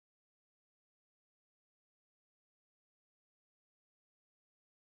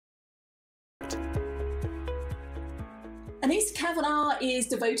Anissa Kavanagh is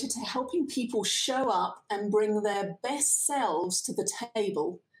devoted to helping people show up and bring their best selves to the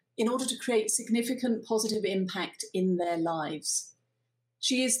table in order to create significant positive impact in their lives.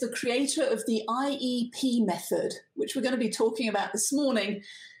 She is the creator of the IEP method, which we're going to be talking about this morning,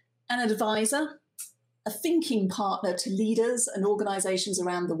 an advisor, a thinking partner to leaders and organizations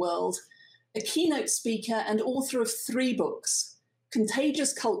around the world, a keynote speaker and author of 3 books,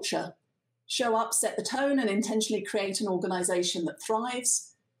 Contagious Culture, Show Up, Set the Tone, and Intentionally Create an Organization that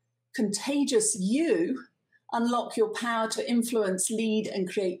Thrives, Contagious You, Unlock Your Power to Influence, Lead,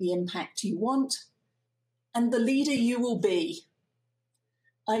 and Create the Impact You Want, and The Leader You Will Be.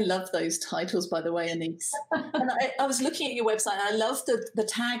 I love those titles, by the way, Anissa. And I was looking at your website, and I love the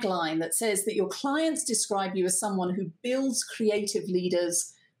tagline that says that your clients describe you as someone who builds creative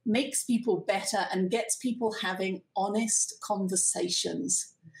leaders, makes people better, and gets people having honest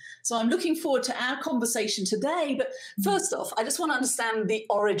conversations. So I'm looking forward to our conversation today. But first off, I just want to understand the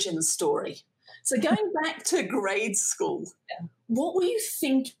origin story. So going back to grade school, what were you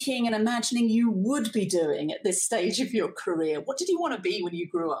thinking and imagining you would be doing at this stage of your career? What did you want to be when you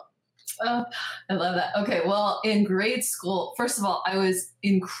grew up? Oh, I love that. Okay, well, in grade school, first of all, I was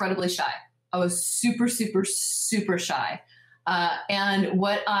incredibly shy. I was super, super, super shy. And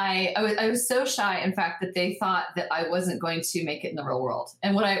I was so shy, in fact, that they thought that I wasn't going to make it in the real world.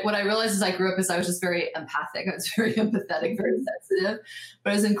 And what I realized as I grew up is I was just very empathic. I was very empathetic, very sensitive,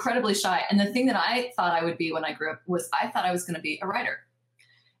 but I was incredibly shy. And the thing that I thought I would be when I grew up was I thought I was going to be a writer.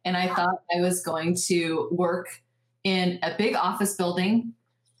 And I thought I was going to work in a big office building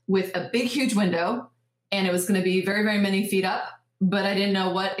with a big, huge window. And it was going to be very, very many feet up, but I didn't know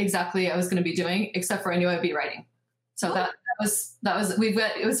what exactly I was going to be doing, except for I knew I'd be writing. So that was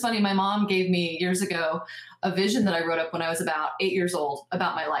it was funny. My mom gave me years ago a vision that I wrote up when I was about 8 years old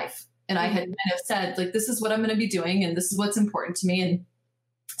about my life. And I had kind of said, like, this is what I'm going to be doing. And this is what's important to me. And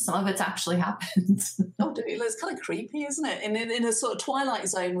some of it's actually happened. Oh, it's kind of creepy, isn't it? In a sort of Twilight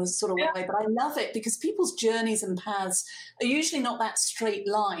Zone was sort of way, but I love it because people's journeys and paths are usually not that straight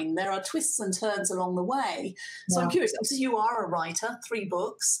line. There are twists and turns along the way. So I'm curious, because you are a writer, 3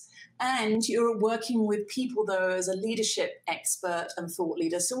 books. And you're working with people, though, as a leadership expert and thought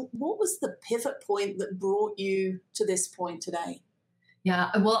leader. So what was the pivot point that brought you to this point today? Yeah,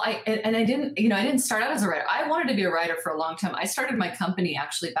 well, I didn't start out as a writer. I wanted to be a writer for a long time. I started my company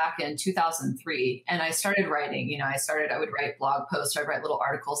actually back in 2003, and I started writing. I would write blog posts, I'd write little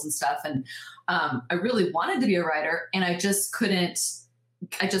articles and stuff. And I really wanted to be a writer, and I just couldn't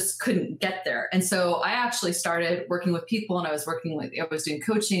get there. And so I actually started working with people, and I was doing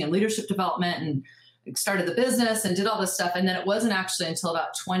coaching and leadership development, and started the business and did all this stuff. And then it wasn't actually until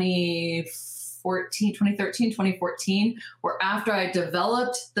about 2013, 2014, where after I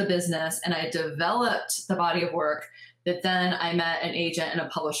developed the business and I developed the body of work, that then I met an agent and a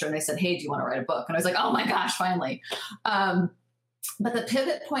publisher, and they said, hey, do you want to write a book? And I was like, oh my gosh, finally. But the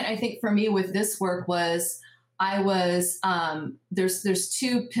pivot point, I think, for me with this work was there's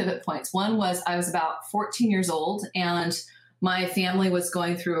 2 pivot points. One was I was about 14 years old, and my family was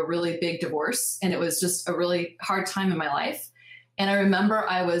going through a really big divorce, and it was just a really hard time in my life. And I remember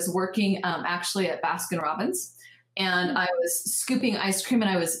I was working actually at Baskin-Robbins, and I was scooping ice cream, and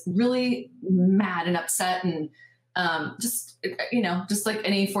I was really mad and upset, and just like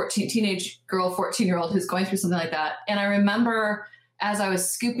any 14-year-old who's going through something like that. And I remember as I was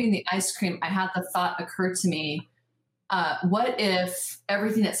scooping the ice cream, I had the thought occur to me, what if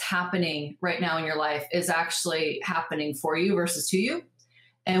everything that's happening right now in your life is actually happening for you versus to you?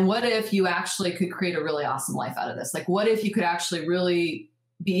 And what if you actually could create a really awesome life out of this? Like, what if you could actually really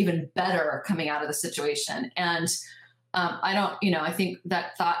be even better coming out of the situation? And I think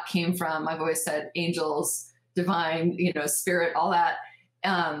that thought came from, I've always said, angels, divine, spirit, all that.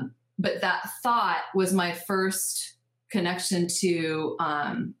 But that thought was my first connection to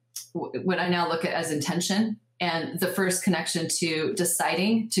what I now look at as intention, and the first connection to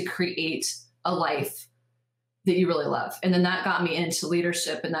deciding to create a life that you really love. And then that got me into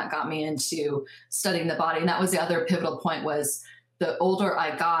leadership, and that got me into studying the body. And that was the other pivotal point. Was the older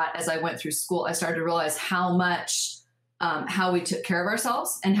I got, as I went through school, I started to realize how much how we took care of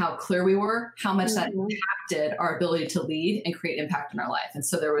ourselves and how clear we were, how much that impacted our ability to lead and create impact in our life. And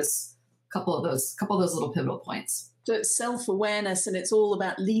so there was a couple of those little pivotal points. So it's self-awareness, and it's all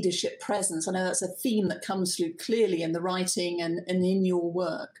about leadership presence. I know that's a theme that comes through clearly in the writing and in your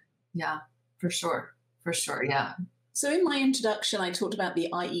work. Yeah, for sure. Yeah. So in my introduction, I talked about the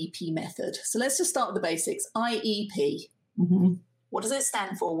IEP method. So let's just start with the basics. IEP. Mm-hmm. What does it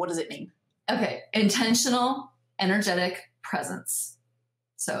stand for? What does it mean? Okay. Intentional, energetic presence.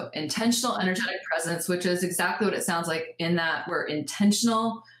 So intentional energetic presence, which is exactly what it sounds like, in that we're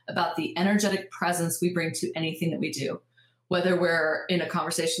intentional about the energetic presence we bring to anything that we do. Whether we're in a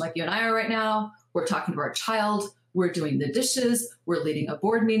conversation like you and I are right now, we're talking to our child, we're doing the dishes, we're leading a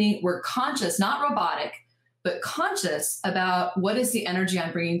board meeting, we're conscious, not robotic, but conscious about what is the energy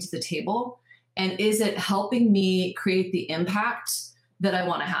I'm bringing to the table, and is it helping me create the impact that I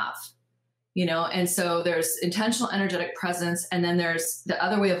want to have? You know, and so there's intentional energetic presence. And then there's the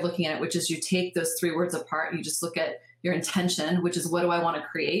other way of looking at it, which is you take those three words apart. You just look at your intention, which is what do I want to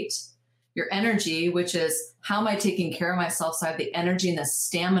create? Your energy, which is how am I taking care of myself? So I have the energy and the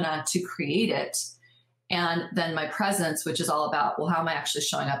stamina to create it. And then my presence, which is all about, well, how am I actually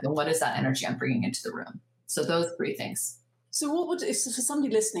showing up? And what is that energy I'm bringing into the room? So those three things. So what would, if for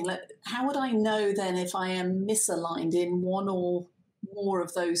somebody listening, like, how would I know then if I am misaligned in one or more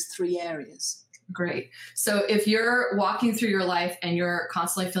of those three areas? Great. So if you're walking through your life and you're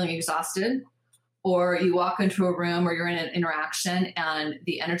constantly feeling exhausted, or you walk into a room or you're in an interaction and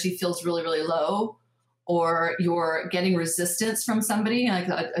the energy feels really, really low, or you're getting resistance from somebody, like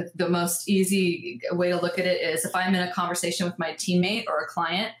the most easy way to look at it is if I'm in a conversation with my teammate or a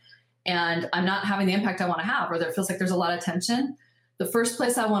client and I'm not having the impact I want to have, or there feels like there's a lot of tension, the first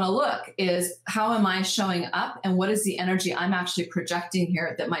place I want to look is how am I showing up and what is the energy I'm actually projecting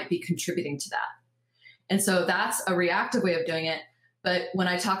here that might be contributing to that? And so that's a reactive way of doing it. But when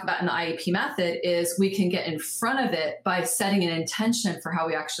I talk about in the IEP method is we can get in front of it by setting an intention for how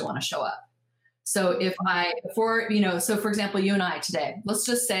we actually want to show up. So for example, you and I today, let's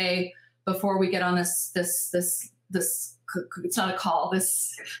just say before we get on this, it's not a call,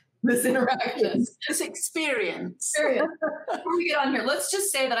 this interaction, this experience. Before we get on here, let's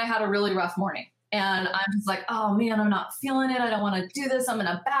just say that I had a really rough morning and I'm just like, oh man, I'm not feeling it. I don't want to do this. I'm in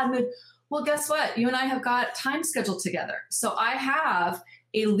a bad mood. Well, guess what? You and I have got time scheduled together. So I have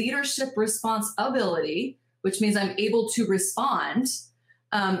a leadership responsibility, which means I'm able to respond,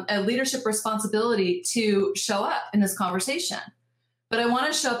 a leadership responsibility to show up in this conversation. But I want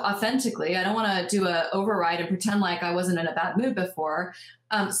to show up authentically. I don't want to do an override and pretend like I wasn't in a bad mood before.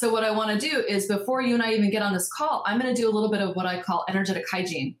 So what I want to do is before you and I even get on this call, I'm going to do a little bit of what I call energetic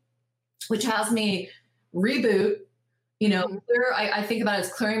hygiene, which has me reboot. I think about it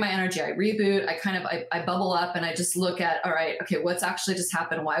as clearing my energy. I reboot, I bubble up and I just look at, all right, okay, what's actually just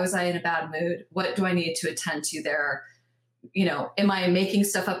happened? Why was I in a bad mood? What do I need to attend to there? Am I making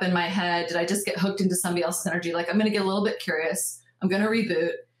stuff up in my head? Did I just get hooked into somebody else's energy? Like, I'm going to get a little bit curious. I'm going to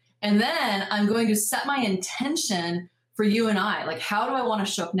reboot. And then I'm going to set my intention for you and I. Like, how do I want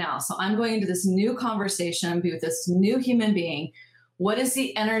to show up now? So I'm going into this new conversation, be with this new human being. What is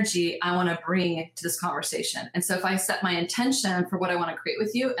the energy I want to bring to this conversation? And so if I set my intention for what I want to create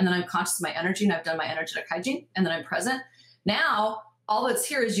with you, and then I'm conscious of my energy and I've done my energetic hygiene, and then I'm present, now all that's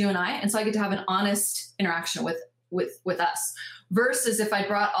here is you and I. And so I get to have an honest interaction with us, versus if I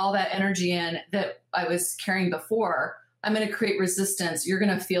brought all that energy in that I was carrying before, I'm going to create resistance. You're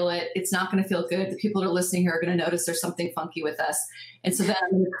going to feel it. It's not going to feel good. The people that are listening here are going to notice there's something funky with us. And so then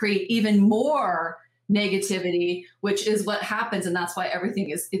I'm going to create even more negativity, which is what happens. And that's why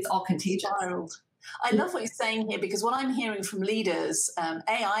it's all contagious. Spiraled. I love what you're saying here, because what I'm hearing from leaders,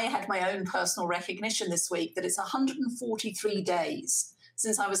 I had my own personal recognition this week that it's 143 days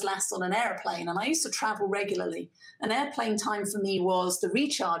since I was last on an airplane, and I used to travel regularly. And airplane time for me was the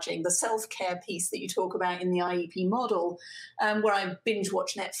recharging, the self-care piece that you talk about in the IEP model, where I binge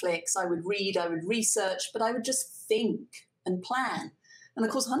watch Netflix, I would read, I would research, but I would just think and plan. And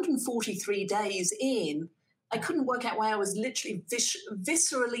of course, 143 days in, I couldn't work out why I was literally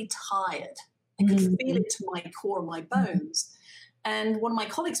viscerally tired. I could feel it to my core and my bones. And one of my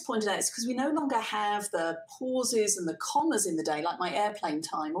colleagues pointed out it's because we no longer have the pauses and the commas in the day, like my airplane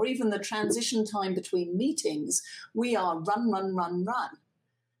time, or even the transition time between meetings. We are run, run, run, run.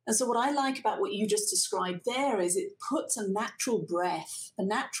 And so what I like about what you just described there is it puts a natural breath, a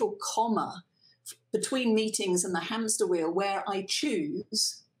natural comma between meetings and the hamster wheel, where I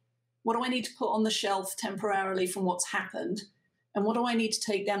choose what do I need to put on the shelf temporarily from what's happened, and what do I need to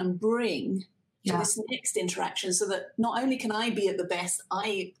take down and bring to this next interaction, so that not only can I be at the best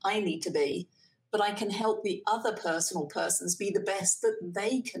I need to be, but I can help the other persons be the best that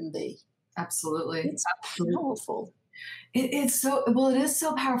they can be. Absolutely. It's powerful. It is so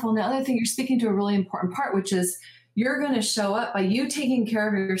powerful. And the other thing, you're speaking to a really important part, which is you're going to show up by you taking care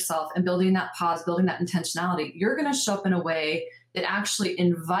of yourself and building that pause, building that intentionality. You're going to show up in a way that actually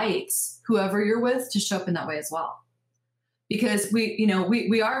invites whoever you're with to show up in that way as well. Because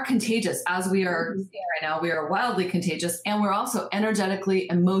we are contagious, as we are seeing right now. We are wildly contagious, and we're also energetically,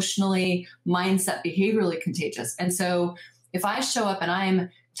 emotionally, mindset, behaviorally contagious. And so if I show up and I'm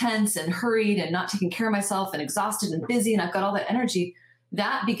tense and hurried and not taking care of myself and exhausted and busy and I've got all that energy,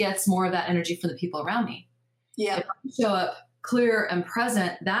 that begets more of that energy from the people around me. Yeah. If I show up clear and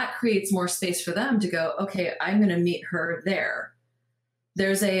present, that creates more space for them to go, okay, I'm going to meet her there.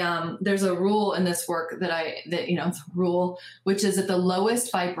 There's a rule in this work which is that the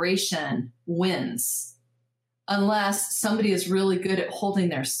lowest vibration wins unless somebody is really good at holding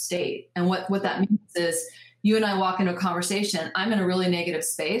their state. And what that means is you and I walk into a conversation, I'm in a really negative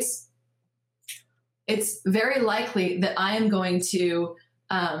space. It's very likely that I am going to,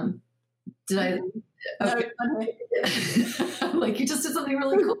 okay. Like you just did something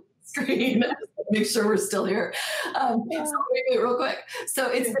really cool on the screen. Make sure we're still here. So wait, real quick. So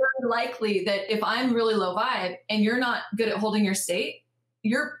it's very likely that if I'm really low vibe and you're not good at holding your state,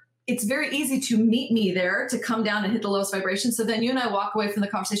 it's very easy to meet me there to come down and hit the lowest vibration. So then you and I walk away from the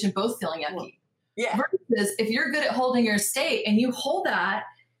conversation both feeling yucky. Yeah. Versus if you're good at holding your state and you hold that,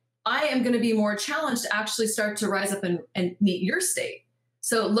 I am going to be more challenged to actually start to rise up and meet your state.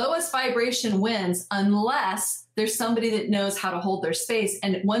 So lowest vibration wins unless there's somebody that knows how to hold their space.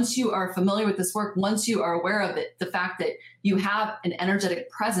 And once you are familiar with this work, once you are aware of it, the fact that you have an energetic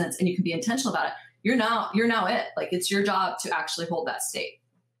presence and you can be intentional about it, you're now it. Like it's your job to actually hold that state.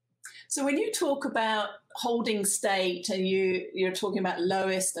 So when you talk about holding state and you're talking about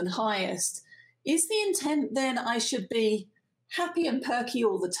lowest and highest, is the intent then I should be happy and perky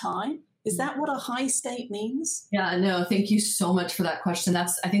all the time? Is that what a high state means? Yeah, no, thank you so much for that question. I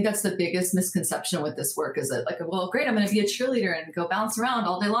think that's the biggest misconception with this work is that like, well, great, I'm going to be a cheerleader and go bounce around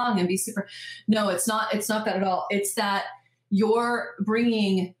all day long and be super. No, it's not that at all. It's that you're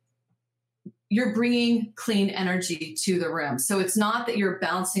bringing clean energy to the room. So it's not that you're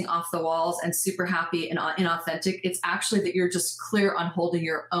bouncing off the walls and super happy and inauthentic. It's actually that you're just clear on holding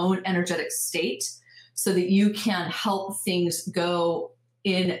your own energetic state so that you can help things go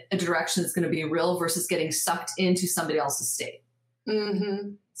in a direction that's going to be real versus getting sucked into somebody else's state.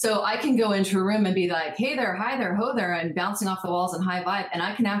 Mm-hmm. So I can go into a room and be like, hey there, hi there, ho there, and bouncing off the walls and high vibe. And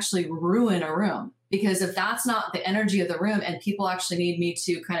I can actually ruin a room because if that's not the energy of the room and people actually need me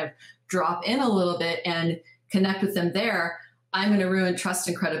to kind of drop in a little bit and connect with them there, I'm going to ruin trust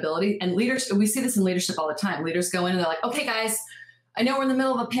and credibility. And leaders, we see this in leadership all the time. Leaders go in and they're like, okay, guys, I know we're in the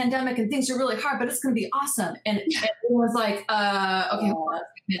middle of a pandemic and things are really hard, but it's going to be awesome. And everyone's like, okay,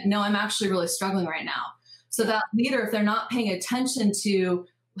 no, I'm actually really struggling right now. So that leader, if they're not paying attention to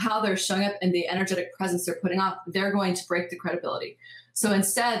how they're showing up and the energetic presence they're putting off, they're going to break the credibility. So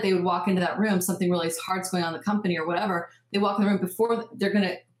instead, they would walk into that room, something really hard's going on in the company or whatever. They walk in the room before they're going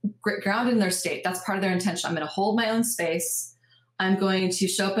to ground in their state. That's part of their intention. I'm going to hold my own space. I'm going to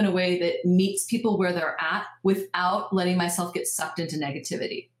show up in a way that meets people where they're at without letting myself get sucked into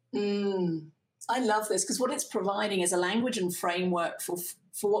negativity. I love this because what it's providing is a language and framework for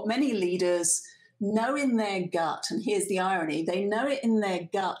what many leaders know in their gut. And here's the irony. They know it in their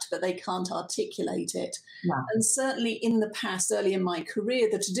gut, but they can't articulate it. Yeah. And certainly in the past, early in my career,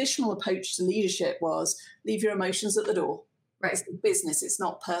 the traditional approach to leadership was leave your emotions at the door. Right. It's business, it's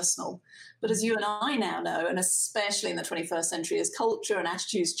not personal. But as you and I now know, and especially in the 21st century, as culture and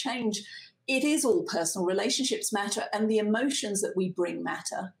attitudes change, it is all personal. Relationships matter and the emotions that we bring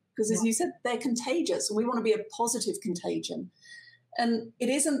matter. Because as you said, they're contagious and we want to be a positive contagion. And it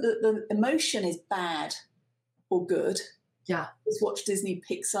isn't that the emotion is bad or good. Yeah. Just watch Disney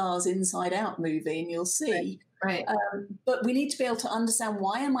Pixar's Inside Out movie and you'll see. Right. But we need to be able to understand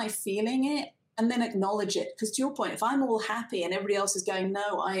why am I feeling it? And then acknowledge it. Because to your point, if I'm all happy and everybody else is going,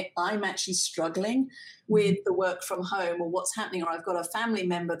 no, I'm actually struggling with the work from home or what's happening, or I've got a family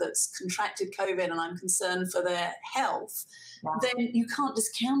member that's contracted COVID and I'm concerned for their health, then you can't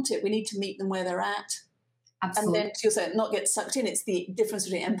discount it. We need to meet them where they're at. Absolutely. And then, to your saying, not get sucked in. It's the difference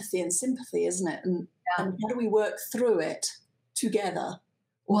between empathy and sympathy, isn't it? And how do we work through it together?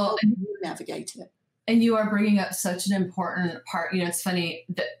 Well, how do you navigate it? And you are bringing up such an important part. You know, it's funny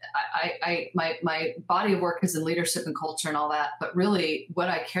that my body of work is in leadership and culture and all that, but really what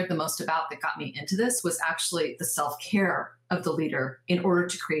I cared the most about that got me into this was actually the self-care of the leader in order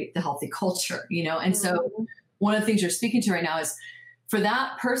to create the healthy culture, you know? And so one of the things you're speaking to right now is for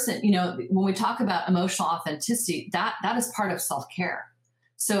that person, you know, when we talk about emotional authenticity, that is part of self-care.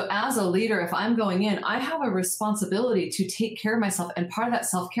 So as a leader, if I'm going in, I have a responsibility to take care of myself. And part of that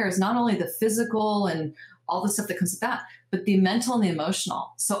self-care is not only the physical and all the stuff that comes with that, but the mental and the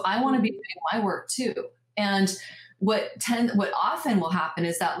emotional. So I want to be doing my work too. And what often will happen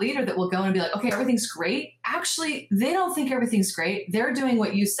is that leader that will go and be like, okay, everything's great. Actually, they don't think everything's great. They're doing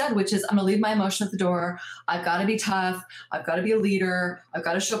what you said, which is I'm going to leave my emotion at the door. I've got to be tough. I've got to be a leader. I've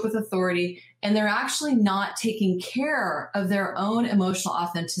got to show up with authority. And they're actually not taking care of their own emotional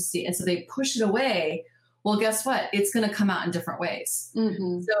authenticity. And so they push it away. Well, guess what? It's going to come out in different ways.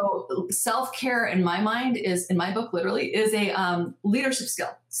 Mm-hmm. So self-care, in my mind, in my book, literally, is a leadership skill.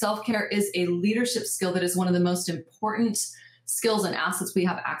 Self-care is a leadership skill that is one of the most important skills and assets we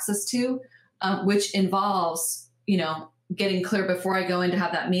have access to, which involves, getting clear before I go in to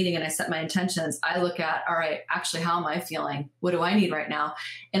have that meeting and I set my intentions. I look at, all right, actually, how am I feeling? What do I need right now?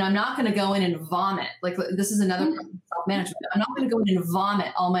 And I'm not going to go in and vomit. Like, this is another self-management. I'm not going to go in and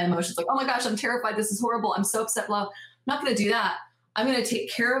vomit all my emotions. Like, oh my gosh, I'm terrified. This is horrible. I'm so upset. Blah. I'm not going to do that. I'm going to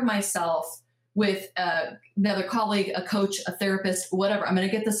take care of myself with another colleague, a coach, a therapist, whatever. I'm going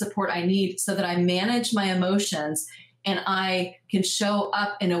to get the support I need so that I manage my emotions and I can show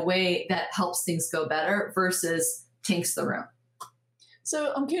up in a way that helps things go better versus tanks the room.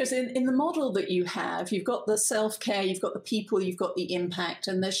 So I'm curious, in the model that you have, you've got the self-care, you've got the people, you've got the impact,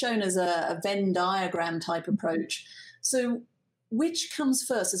 and they're shown as a Venn diagram type approach. So which comes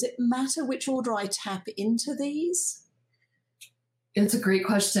first? Does it matter which order I tap into these? It's a great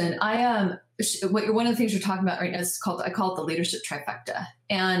question. One of the things you're talking about right now is I call it the leadership trifecta.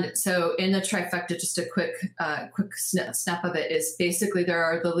 And so in the trifecta, just a quick snap of it is basically there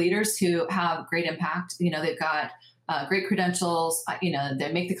are the leaders who have great impact. They've got great credentials,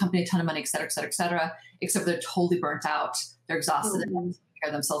 they make the company a ton of money, et cetera, et cetera, et cetera, except they're totally burnt out. They're exhausted. They don't take care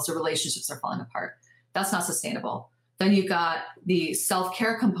of themselves. Their relationships are falling apart. That's not sustainable. Then you've got the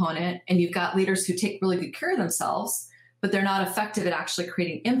self-care component, and you've got leaders who take really good care of themselves, but they're not effective at actually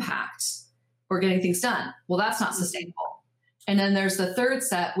creating impact or getting things done. Well, that's not sustainable. And then there's the third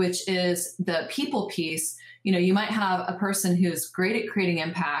set, which is the people piece. You might have a person who's great at creating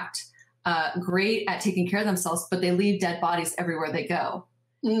impact, great at taking care of themselves, but they leave dead bodies everywhere they go.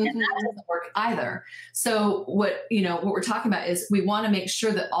 Mm-hmm. And that doesn't work either. So what we're talking about is we want to make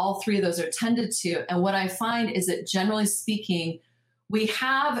sure that all three of those are tended to. And what I find is that generally speaking, we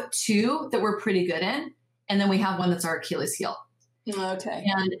have two that we're pretty good in, and then we have one that's our Achilles heel. Okay.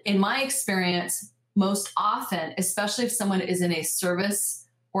 And in my experience, most often, especially if someone is in a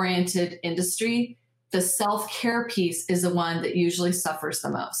service-oriented industry, the self-care piece is the one that usually suffers the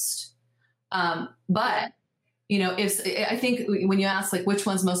most. But I think when you ask like which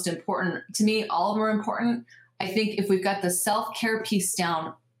one's most important, to me, all of them are important. I think if we've got the self-care piece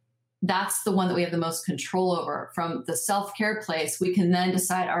down, that's the one that we have the most control over. From the self-care place, we can then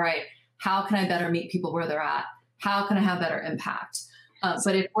decide, all right, how can I better meet people where they're at? How can I have better impact?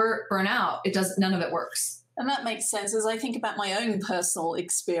 But if we're burnt out, none of it works. And that makes sense. As I think about my own personal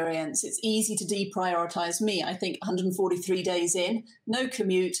experience, it's easy to deprioritize me. I think 143 days in, no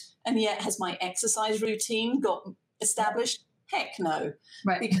commute, and yet has my exercise routine got established? Heck no.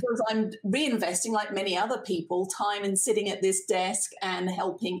 Right. Because I'm reinvesting, like many other people, time in sitting at this desk and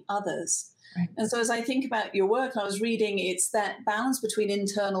helping others. Right. And so as I think about your work, I was reading it's that balance between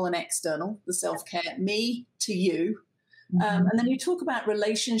internal and external, the self-care, me to you. Mm-hmm. And then you talk about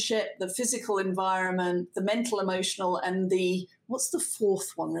relationship, the physical environment, the mental, emotional, and what's the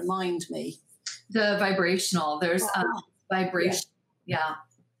fourth one? Remind me. The vibrational. There's vibration. Yeah.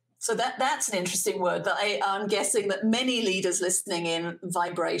 So that's an interesting word that I'm guessing that many leaders listening in,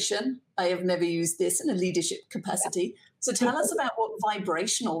 vibration. I have never used this in a leadership capacity. So tell us about what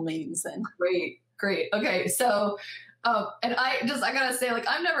vibrational means then. Great. Okay. So, and I gotta say, like,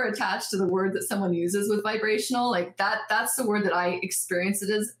 I'm never attached to the word that someone uses with vibrational. Like that's the word that I experience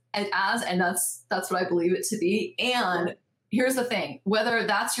it as, and that's what I believe it to be. And here's the thing, whether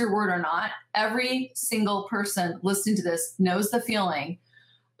that's your word or not, every single person listening to this knows the feeling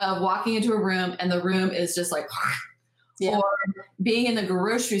of walking into a room and the room is just like, or being in the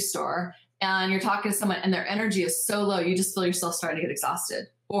grocery store and you're talking to someone and their energy is so low, you just feel yourself starting to get exhausted.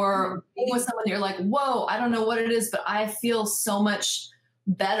 Or being with someone, you're like, whoa, I don't know what it is, but I feel so much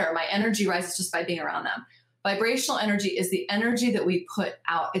better. My energy rises just by being around them. Vibrational energy is the energy that we put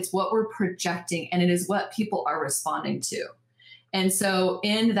out. It's what we're projecting, and it is what people are responding to. And so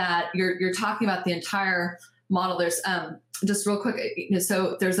in that, you're talking about the entire model. There's just real quick.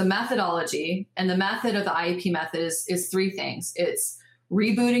 So there's a methodology, and the method of the IEP method is three things. It's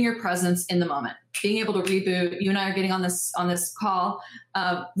rebooting your presence in the moment, being able to reboot. You and I are getting on this call,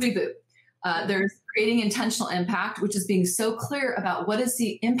 reboot. There's creating intentional impact, which is being so clear about what is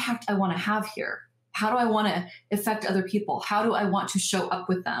the impact I want to have here. How do I want to affect other people? How do I want to show up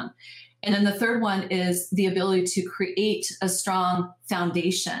with them? And then the third one is the ability to create a strong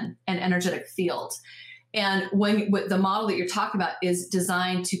foundation and energetic field. And what the model that you're talking about is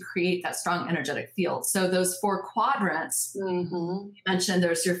designed to create that strong energetic field. So those 4 quadrants you mentioned,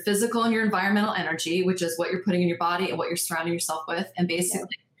 there's your physical and your environmental energy, which is what you're putting in your body and what you're surrounding yourself with. And basically,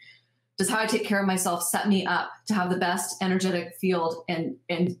 does how I take care of myself set me up to have the best energetic field and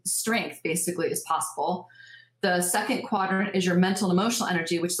strength basically as possible. The second quadrant is your mental and emotional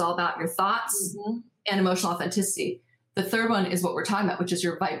energy, which is all about your thoughts and emotional authenticity. The third one is what we're talking about, which is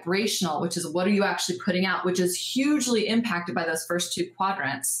your vibrational, which is what are you actually putting out, which is hugely impacted by those first 2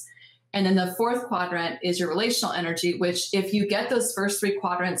 quadrants. And then the fourth quadrant is your relational energy, which if you get those first 3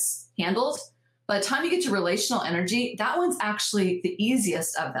 quadrants handled, by the time you get to relational energy, that one's actually the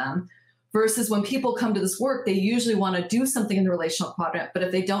easiest of them. Versus when people come to this work, they usually want to do something in the relational quadrant. But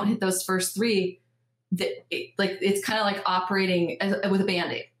if they don't hit those first 3, it's kind of like operating with a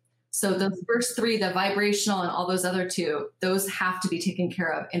Band-Aid. So the first 3, the vibrational and all those other 2, those have to be taken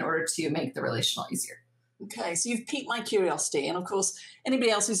care of in order to make the relational easier. Okay, so you've piqued my curiosity. And of course,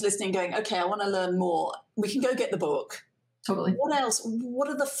 anybody else who's listening going, okay, I want to learn more, we can go get the book. Totally. What else? What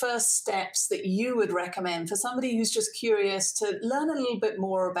are the first steps that you would recommend for somebody who's just curious to learn a little bit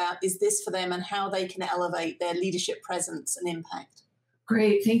more about is this for them and how they can elevate their leadership presence and impact?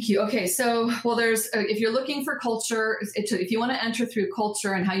 Great. Thank you. Okay. So, there's, if you're looking for culture, if you want to enter through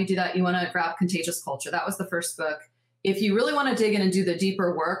culture and how you do that, you want to grab Contagious Culture. That was the first book. If you really want to dig in and do the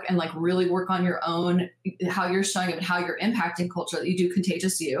deeper work and like really work on your own, how you're showing up and how you're impacting culture, you do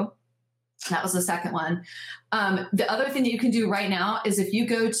Contagious You. That was the second one. The other thing that you can do right now is if you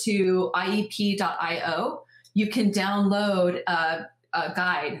go to iep.io, you can download a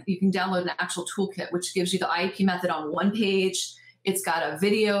guide. You can download an actual toolkit, which gives you the IEP method on one page. It's got a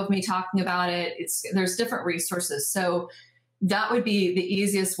video of me talking about it. There's different resources. So that would be the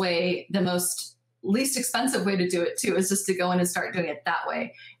easiest way, the most least expensive way to do it too, is just to go in and start doing it that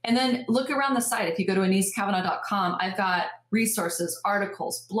way. And then look around the site. If you go to AniseCavanagh.com, I've got resources,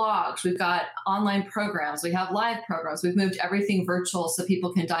 articles, blogs. We've got online programs. We have live programs. We've moved everything virtual so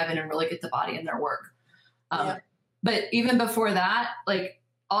people can dive in and really get the body in their work. But even before that, like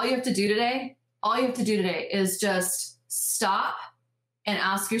all you have to do today is just stop and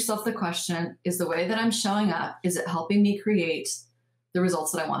ask yourself the question, is the way that I'm showing up, is it helping me create the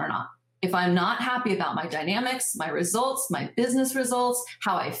results that I want or not? If I'm not happy about my dynamics, my results, my business results,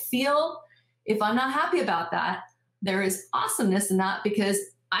 how I feel, if I'm not happy about that, there is awesomeness in that because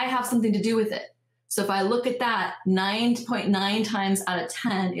I have something to do with it. So if I look at that 9.9 times out of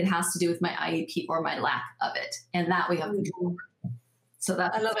 10, it has to do with my IEP or my lack of it. And that we have control over. So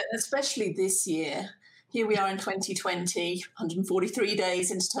that I love it, especially this year. Here we are in 2020, 143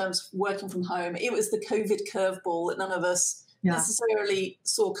 days into terms of working from home. It was the COVID curveball that none of us necessarily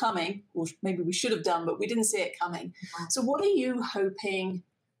saw coming, or maybe we should have done, but we didn't see it coming. So what are you hoping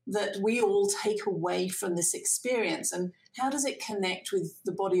that we all take away from this experience, and how does it connect with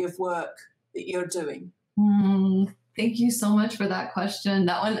the body of work that you're doing? Thank you so much for that question.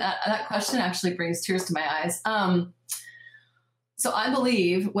 That question actually brings tears to my eyes. So I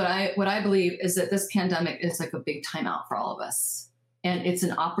believe what I believe is that this pandemic is like a big timeout for all of us. And it's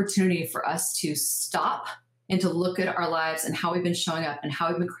an opportunity for us to stop and to look at our lives and how we've been showing up and how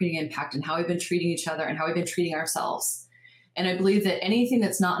we've been creating impact and how we've been treating each other and how we've been treating ourselves. And I believe that anything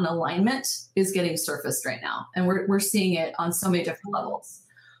that's not in alignment is getting surfaced right now. And we're seeing it on so many different levels.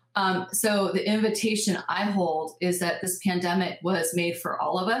 So the invitation I hold is that this pandemic was made for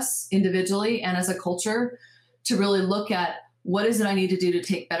all of us individually and as a culture to really look at what is it I need to do to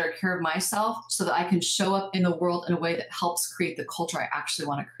take better care of myself so that I can show up in the world in a way that helps create the culture I actually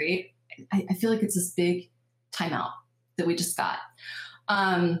want to create. I feel like it's this big timeout that we just got.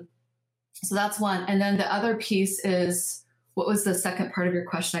 So that's one. And then the other piece is, what was the second part of your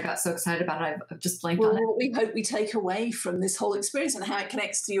question? I got so excited about it. I've just blanked on it. What we hope we take away from this whole experience and how it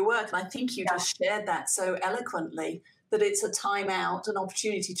connects to your work. And I think you just shared that so eloquently, that it's a timeout, an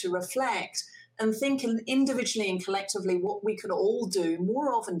opportunity to reflect and think individually and collectively what we can all do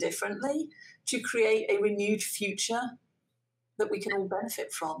more often differently to create a renewed future that we can all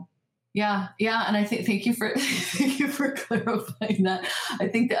benefit from. Yeah. And I think, thank you for clarifying that. I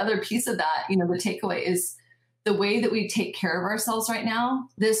think the other piece of that, the takeaway is the way that we take care of ourselves right now.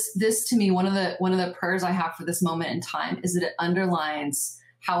 This to me, one of the prayers I have for this moment in time is that it underlines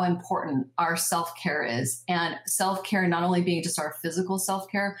how important our self-care is, and self-care not only being just our physical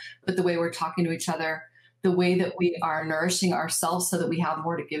self-care, but the way we're talking to each other, the way that we are nourishing ourselves so that we have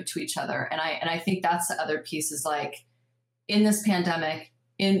more to give to each other. And I think that's the other piece is like, in this pandemic,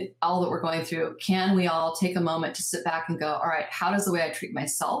 in all that we're going through, can we all take a moment to sit back and go, all right, how does the way I treat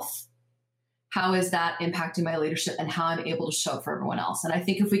myself, how is that impacting my leadership and how I'm able to show up for everyone else? And I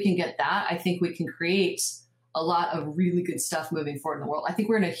think if we can get that, I think we can create a lot of really good stuff moving forward in the world. I think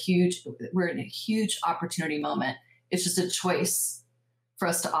we're in a huge opportunity moment. It's just a choice for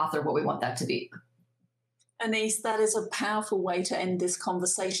us to author what we want that to be. Anais, that is a powerful way to end this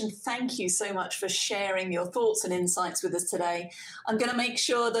conversation. Thank you so much for sharing your thoughts and insights with us today. I'm going to make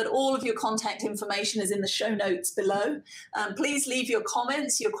sure that all of your contact information is in the show notes below. Please leave your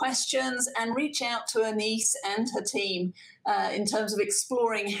comments, your questions, and reach out to Anais and her team in terms of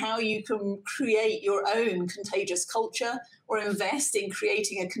exploring how you can create your own contagious culture or invest in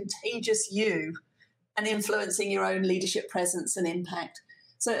creating a contagious you and influencing your own leadership presence and impact.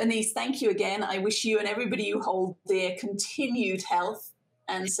 So, Anais, thank you again. I wish you and everybody you hold dear continued health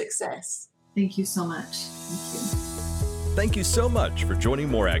and success. Thank you so much. Thank you. Thank you so much for joining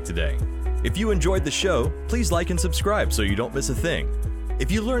Morag today. If you enjoyed the show, please like and subscribe so you don't miss a thing. If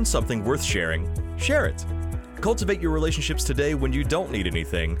you learned something worth sharing, share it. Cultivate your relationships today when you don't need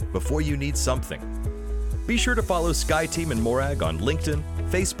anything before you need something. Be sure to follow SkyeTeam and Morag on LinkedIn,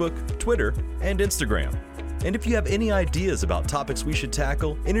 Facebook, Twitter, and Instagram. And if you have any ideas about topics we should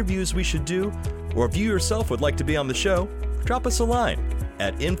tackle, interviews we should do, or if you yourself would like to be on the show, drop us a line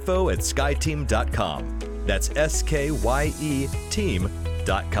at info@skyeteam.com. That's SKYE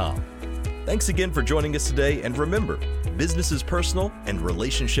team.com. Thanks again for joining us today, and remember, business is personal and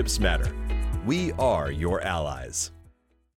relationships matter. We are your allies.